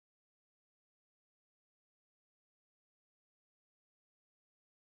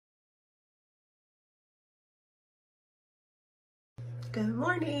Good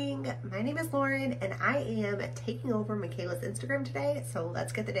morning. My name is Lauren and I am taking over Michaela's Instagram today, so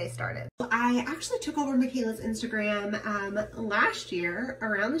let's get the day started. I actually took over Michaela's Instagram last year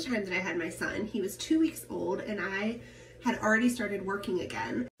around the time that I had my son. He was 2 weeks old and I had already started working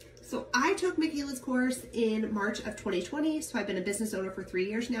again. So I took Michaela's course in March of 2020, so I've been a business owner for 3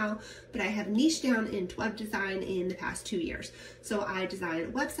 years now, but I have niched down into web design in the past 2 years. So I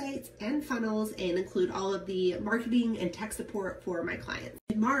design websites and funnels and include all of the marketing and tech support for my clients.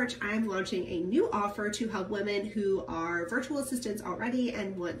 In March, I'm launching a new offer to help women who are virtual assistants already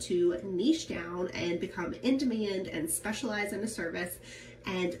and want to niche down and become in demand and specialize in a service.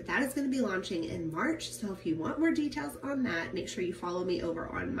 And that is going to be launching in March. So if you want more details on that, make sure you follow me over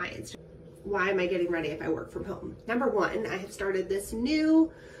on my Instagram. Why am I getting ready if I work from home? Number one, I have started this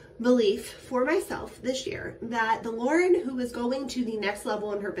new belief for myself this year that the Lauren who is going to the next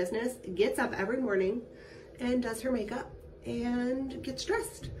level in her business gets up every morning and does her makeup and gets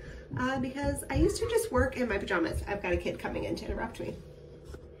dressed. Because I used to just work in my pajamas. I've got a kid coming in to interrupt me.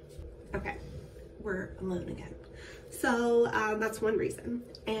 Okay, we're alone again. So that's one reason.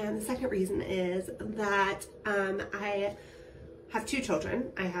 And the second reason is that I have two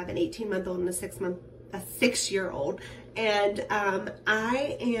children. I have an 18-month-old and a 6-year-old. And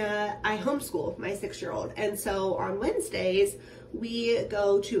I homeschool my 6-year-old. And so on Wednesdays, we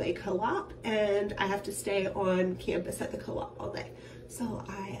go to a co-op and I have to stay on campus at the co-op all day. So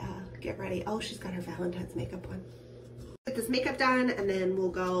I get ready. Oh, she's got her Valentine's makeup on. Get this makeup done and then we'll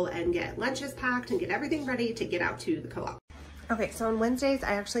go and get lunches packed and get everything ready to get out to the co-op. Okay, so on Wednesdays,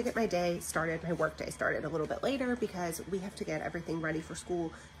 I actually get my work day started a little bit later because we have to get everything ready for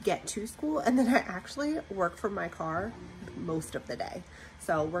school, get to school, and then I actually work from my car most of the day.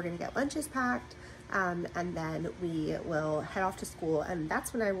 So we're gonna get lunches packed and then we will head off to school, and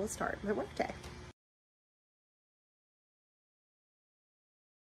that's when I will start my work day.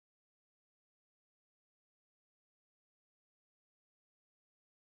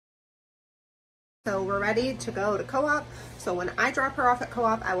 So we're ready to go to co-op. So when I drop her off at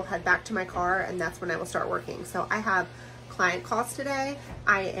co-op, I will head back to my car and that's when I will start working. So I have client calls today.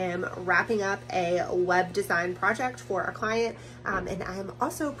 I am wrapping up a web design project for a client. And I'm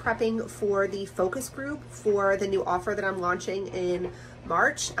also prepping for the focus group for the new offer that I'm launching in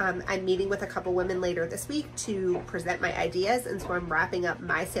March. I'm meeting with a couple women later this week to present my ideas. And so I'm wrapping up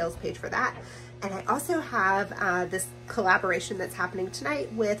my sales page for that. And I also have this collaboration that's happening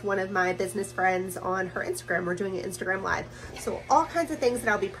tonight with one of my business friends on her Instagram. We're doing an Instagram Live. So all kinds of things that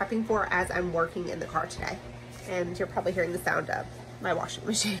I'll be prepping for as I'm working in the car today. And you're probably hearing the sound of my washing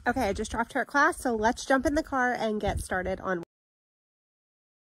machine. Okay, I just dropped her at class, so let's jump in the car and get started on.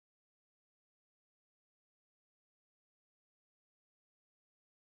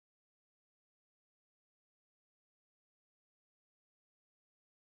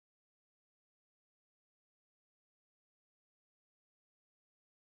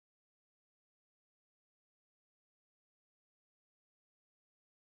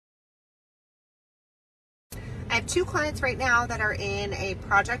 I have 2 clients right now that are in a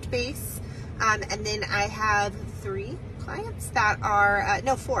project base, and then I have 3 clients that are,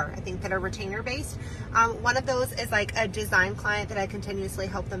 no, 4, I think, that are retainer based. One of those is like a design client that I continuously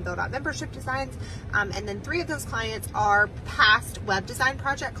help them build out membership designs, and then 3 of those clients are past web design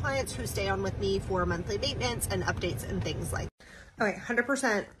project clients who stay on with me for monthly maintenance and updates and things like that. Okay,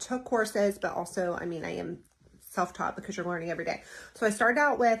 100% took courses, but also, I mean, I am self-taught because you're learning every day. So I started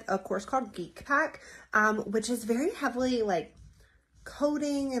out with a course called Geek Pack, which is very heavily like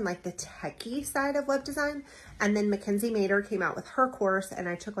coding and like the techie side of web design. And then Mackenzie Mader came out with her course and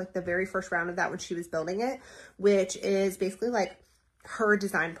I took like the very first round of that when she was building it, which is basically like her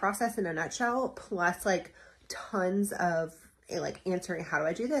design process in a nutshell, plus like tons of like answering, how do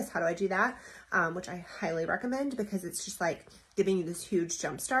I do this? How do I do that? Which I highly recommend because it's just like giving you this huge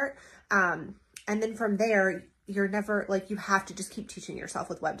jump start. And then from there, you're never like, you have to just keep teaching yourself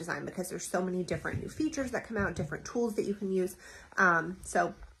with web design because there's so many different new features that come out, different tools that you can use.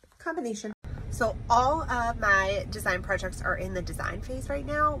 So combination. So all of my design projects are in the design phase right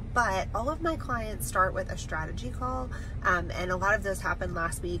now, but all of my clients start with a strategy call. And a lot of those happened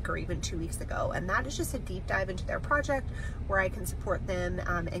last week or even 2 weeks ago. And that is just a deep dive into their project where I can support them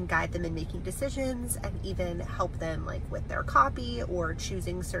and guide them in making decisions and even help them like with their copy or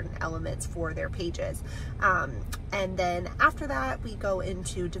choosing certain elements for their pages. And then after that, we go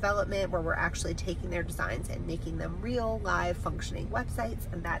into development where we're actually taking their designs and making them real, live, functioning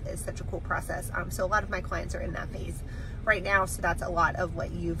websites. And that is such a cool process. So a lot of my clients are in that phase right now. So that's a lot of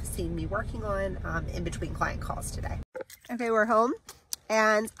what you've seen me working on in between client calls today. Okay, we're home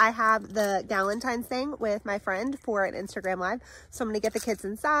And I have the Galentine's thing with my friend for an Instagram live. So I'm going to get the kids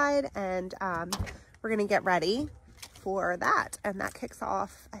inside and we're going to get ready for that. And that kicks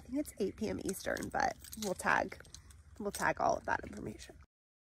off, I think it's 8 p.m. Eastern, but we'll tag all of that information.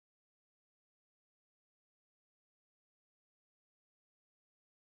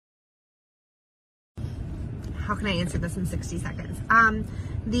 How can I answer this in 60 seconds?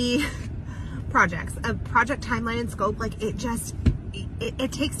 The projects, a project timeline and scope, like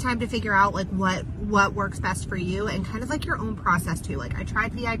it takes time to figure out like what works best for you and kind of like your own process too. Like I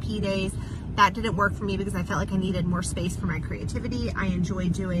tried VIP days. That didn't work for me because I felt like I needed more space for my creativity. I enjoy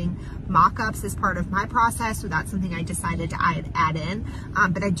doing mock-ups as part of my process, so that's something I decided to add in.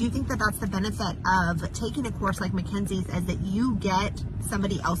 But I do think that that's the benefit of taking a course like Mackenzie's, is that you get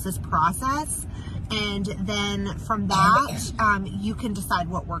somebody else's process, and then from that you can decide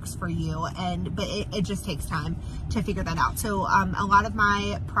what works for you. But it just takes time to figure that out. So a lot of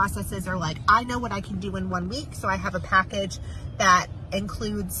my processes are like, I know what I can do in 1 week, so I have a package that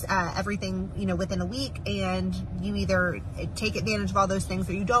includes everything, you know, within a week, and you either take advantage of all those things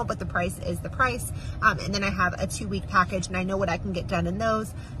or you don't, but the price is the price. And then I have a 2-week package, and I know what I can get done in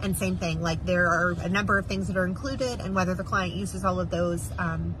those. And same thing, like there are a number of things that are included, and whether the client uses all of those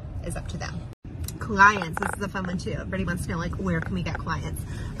is up to them. Clients, this is a fun one too. Everybody wants to know, like, where can we get clients?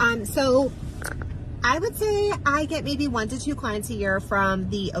 So I would say I get maybe 1 to 2 clients a year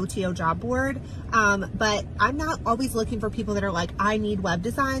from the OTO job board. But I'm not always looking for people that are like, I need web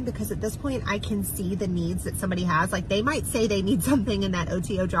design, because at this point I can see the needs that somebody has. Like they might say they need something in that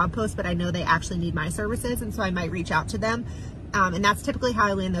OTO job post, but I know they actually need my services. And so I might reach out to them. And that's typically how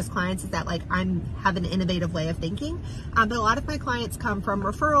I land those clients, is that like have an innovative way of thinking. But a lot of my clients come from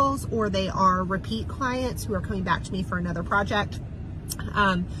referrals, or they are repeat clients who are coming back to me for another project.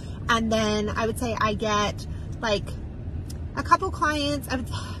 And then I would say I get like a couple clients,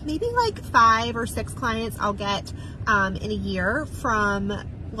 maybe like 5 or 6 clients I'll get in a year from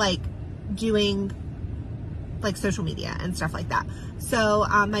like doing like social media and stuff like that. So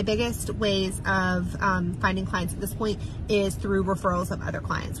my biggest ways of finding clients at this point is through referrals of other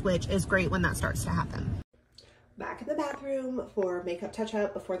clients, which is great when that starts to happen. Back in the bathroom for makeup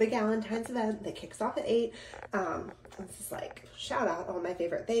touch-up before the Galentine's event that kicks off at 8. This is like, shout out all my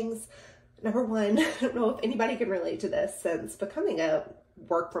favorite things. Number one, I don't know if anybody can relate to this, since becoming a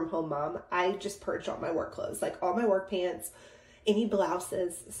work from home mom, I just purged all my work clothes, like all my work pants, any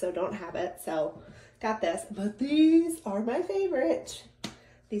blouses, so don't have it. So got this, but these are my favorite.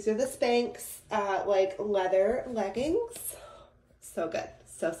 These are the Spanx, like leather leggings. So good,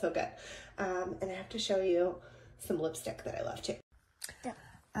 so good. And I have to show you some lipstick that I love too. Yeah.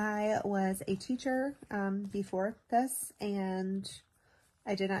 I was a teacher before this, and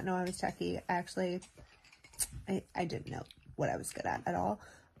I did not know I was techie. Actually, I didn't know what I was good at all.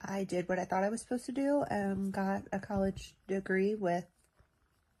 I did what I thought I was supposed to do and got a college degree with,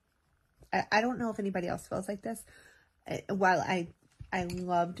 I don't know if anybody else feels like this. While I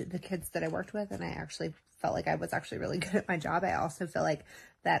loved the kids that I worked with, and I actually felt like I was actually really good at my job, I also feel like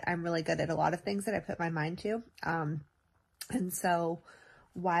that I'm really good at a lot of things that I put my mind to. And so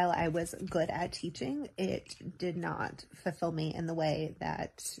while I was good at teaching, it did not fulfill me in the way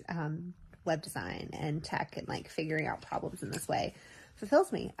that web design and tech and like figuring out problems in this way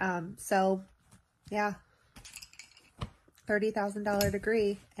fulfills me. So yeah, $30,000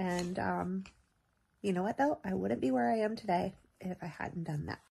 degree. And you know what though? I wouldn't be where I am today if I hadn't done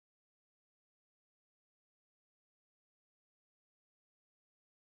that.